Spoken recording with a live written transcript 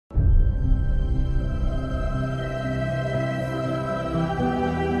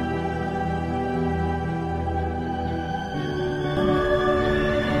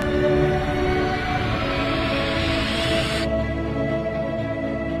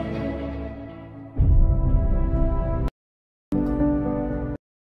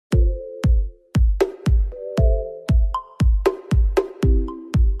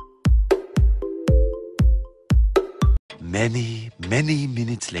Many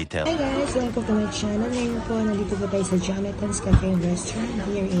minutes later. Hi guys! Welcome to my channel. Ngayon po, nandito po tayo sa Jonathan's Cafe and Restaurant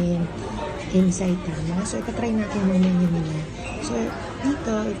here in Saitama. So, itatry natin yung menu nila. So,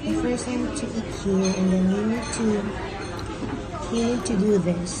 dito, it's the first time to eat here and then you need to do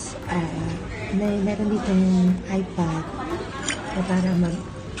this. Meron dito yung iPad na para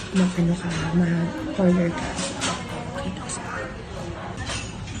mag-order ka.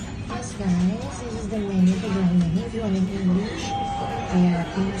 Yes guys, this is the menu. Ito yung menu. If you want in English, kaya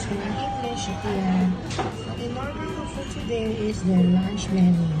English ko ng English. Kaya, in order for today is the lunch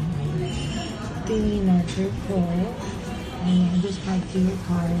menu. Ito yung order ko. Ayan, just like your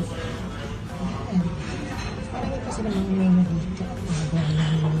card. Ayan. Marami pa sila mga menu dito.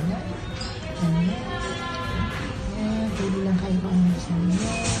 Ayan. Ayan. Pwede lang kayo kung ano gusto niyo.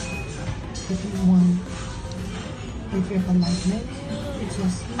 If you want, if you're commitment, it's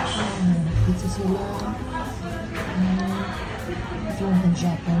just pizza sila. If you want the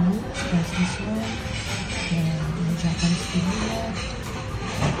Japanese, that's this one. The Japanese pizza.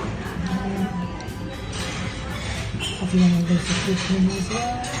 If you want to go to food menu as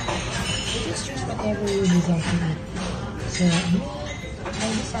well, you just choose whatever you desire to eat. So, I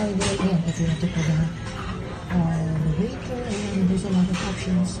decided again if you want to put the waiter, and there's a lot of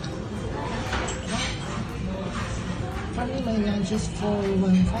options. For me, my lunch is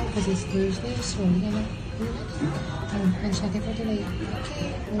 415 because it's Thursday, so we're gonna do it. Lunch natin for today.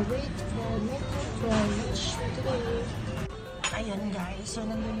 Okay, we'll wait for lunch for today. Ayun guys, so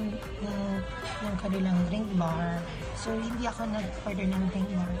nandun yung kanilang drink bar. So hindi ako nag-order ng drink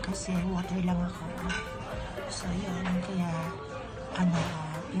bar kasi water lang ako. So yun, kaya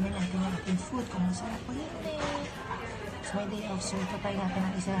tingnan natin yung ating food kung masarap po yun. It's my day off, so patay natin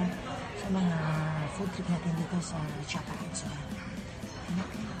ang isa sa mga food trip natin dito sa JAPAN22.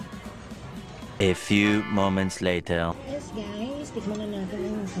 A few moments later. Yes guys, tikman na natin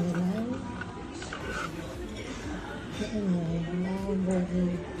yung kanilang burger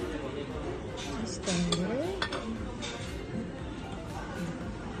standard.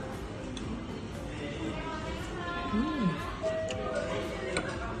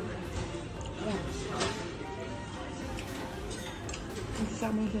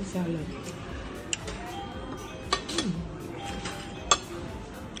 Kasama yung salad.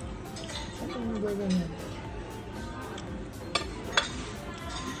 Ito yung burger niya.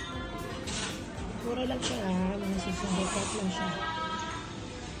 Mura lang siya mga 600 cut lang siya.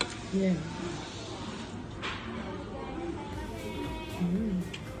 Yan.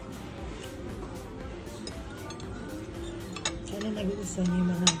 Sana nagugustuhan niyo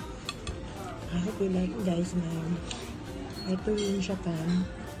yung mga I hope you like guys na I tour in Japan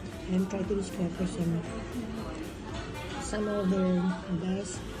and try to discover some of their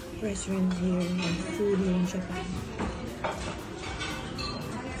best restaurants here and food here in Japan.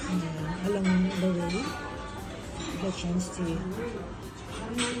 Along the way, the chance to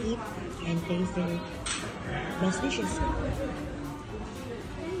eat and taste their best dishes.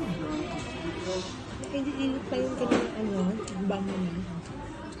 Hindi pa yung kanilang bang nila,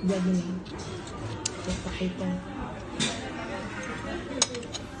 bread nila. So, pakita.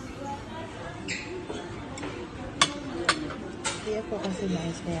 Kaya po kasi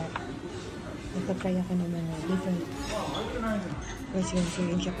guys, kaya nagtatry ako ng mga different restaurants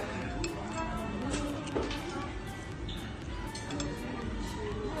here in Japan.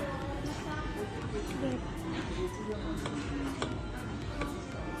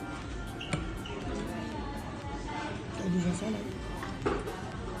 Ito siya salad.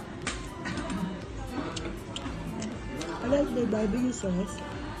 I like the barbecue sauce.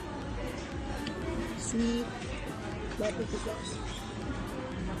 Sweet barbecue sauce.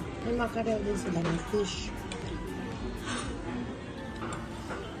 May mackerel din sila ng fish.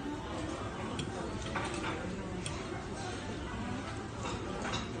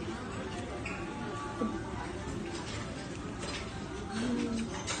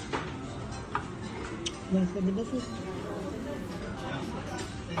 Nice for the business.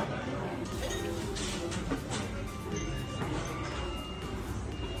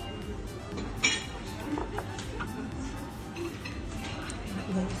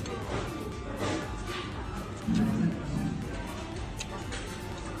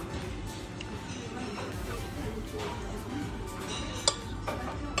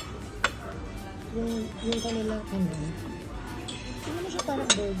 Yung kanila hindi naman siya parang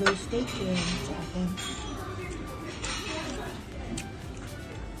burger steak yun sa akin.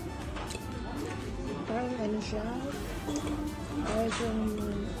 Parang ano siya, parang yung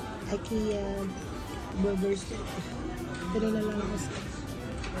IKEA burger steak. Pero na lang ako sa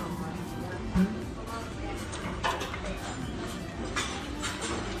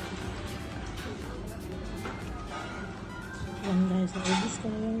Yan guys, naubos ko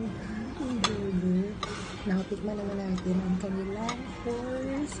na yung dulo. Now, tikman naman natin ang kanilang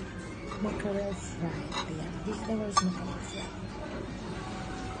horse mackerel fry. Ayan, this is the horse mackerel fry.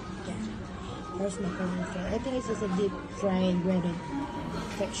 Yan, horse mackerel fry. I think it's just a deep fried breaded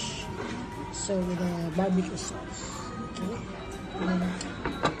fish. So, with a barbecue sauce. Okay?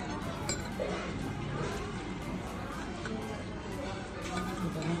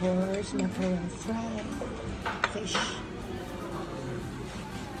 Horse mackerel fry fish.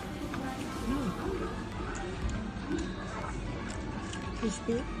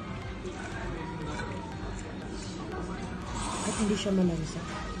 Crispy. At hindi siya malansa.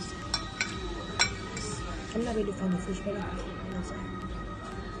 I'm not really fan of fish, pero malansa.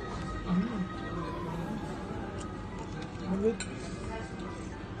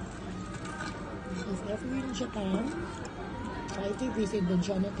 If ever you're in Japan, try to visit the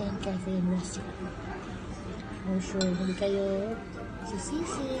Jonathan Cafe and Restaurant. For sure, hindi kayo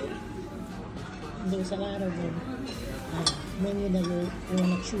sisisi. There's a lot of menu that you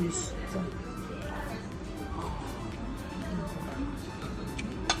want to choose. So,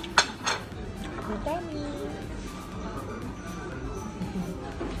 Matami!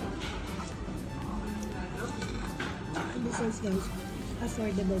 This is guys,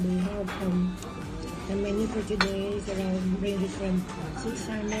 affordable. They have the menu for today is around ranges from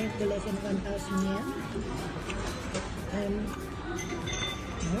 600 to less than 1,000 yen.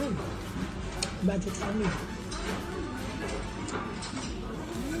 Budget friendly.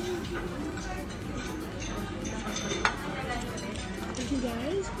 Thank you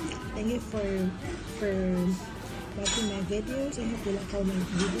guys. Thank you for watching my videos. I hope you like all my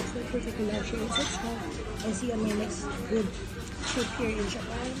videos. Don't forget to like, share, and subscribe. And see you on my next good trip here in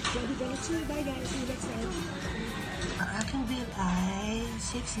Japan 2022. Bye guys. See you next time. Ang aking bill ay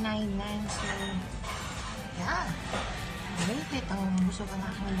 699. So, yeah. Great. Busog ang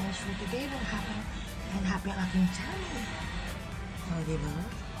aking lunch for today. And happy ang aking tummy. O, diba?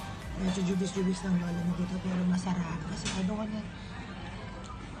 Medyo jubis-jubis ng lola mo dito, pero masarap. Kasi I don't wanna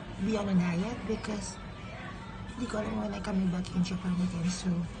be on a diet because hindi ko alam when I come back in Japan again.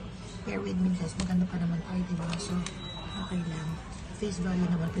 So, bear with me guys. Maganda pa naman tayo, diba? So, okay lang. Face value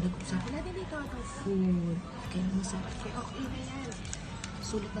naman. Pinag-usapan natin dito ang food. Okay, masarap. Okay na yan.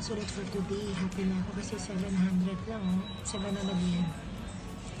 Sulit na sulit for today. Happy na ako kasi 700 lang. 700 yen.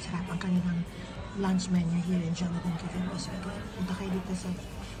 Sarap ang kanilang lunch menu here in Jonathan Cafe Restaurant. Punta kayo dito sa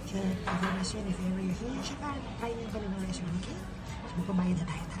Jonathan Cafe Restaurant if ever you're here in Japan. Kain yung kanilang restaurant. Okay? So, magpabayad na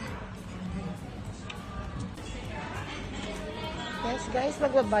tayo. Tara. Yes guys,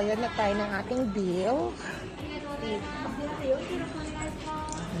 magbabayad na tayo ng ating bill.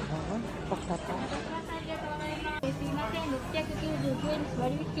 Paksa pa. すいません、699円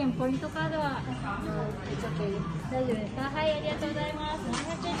割引券ポイントカードは It's okay. 大丈夫ですか？はい、ありがとうございます。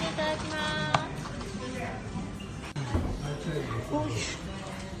700円でいただきます。 Push.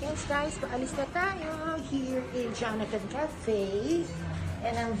 Yes guys, paalis na tayo here in Jonathan Cafe.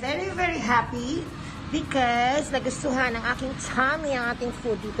 And I'm very very happy because nagustuhan ng aking tummy ang ating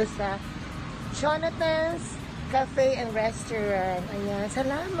food dito sa Jonathan's Cafe and Restaurant. Ayan,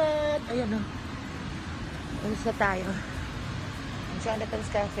 salamat. Ayan o. Alis na tayo. Jonathan's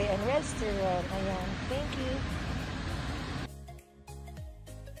Cafe and Restaurant. Ayan. Thank you.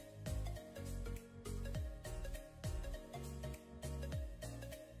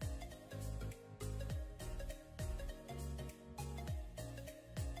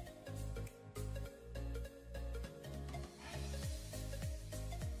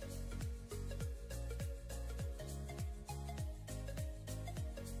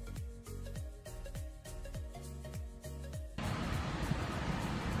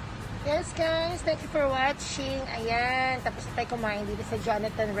 Yes guys, thank you for watching. Ayan, tapos tayo kumain dito sa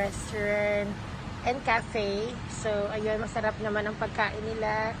Jonathan Restaurant and Cafe. So, ayun, masarap naman ang pagkain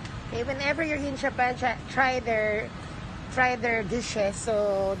nila. Okay, whenever you're in Japan, try their dishes.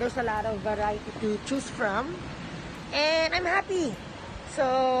 So, there's a lot of variety to choose from. And I'm happy.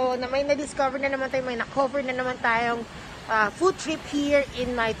 So, may na-discover na naman tayo, may na-cover na naman tayong food trip here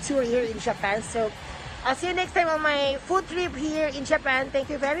in my tour here in Japan. So, I'll see you next time on my food trip here in Japan. Thank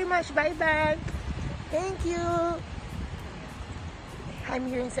you very much. Bye-bye. Thank you. I'm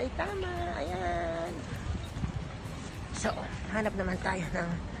here in Saitama. Ayan. So, hanap naman tayo ng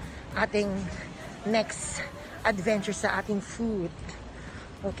ating next adventure sa ating food.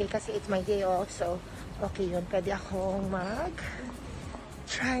 Okay, kasi it's my day off. So, okay yun. Pwede akong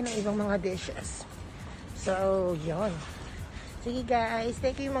mag-try ng ibang mga dishes. So, yun. Sige guys.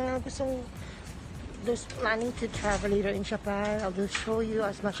 Thank you mga gustong those planning to travel later in Japan. I'll just show you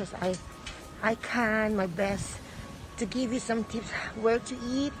as much as I can, my best to give you some tips where to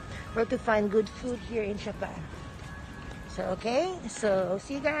eat, where to find good food here in Japan. So, okay? So,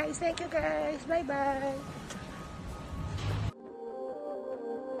 see you guys. Thank you guys. Bye-bye.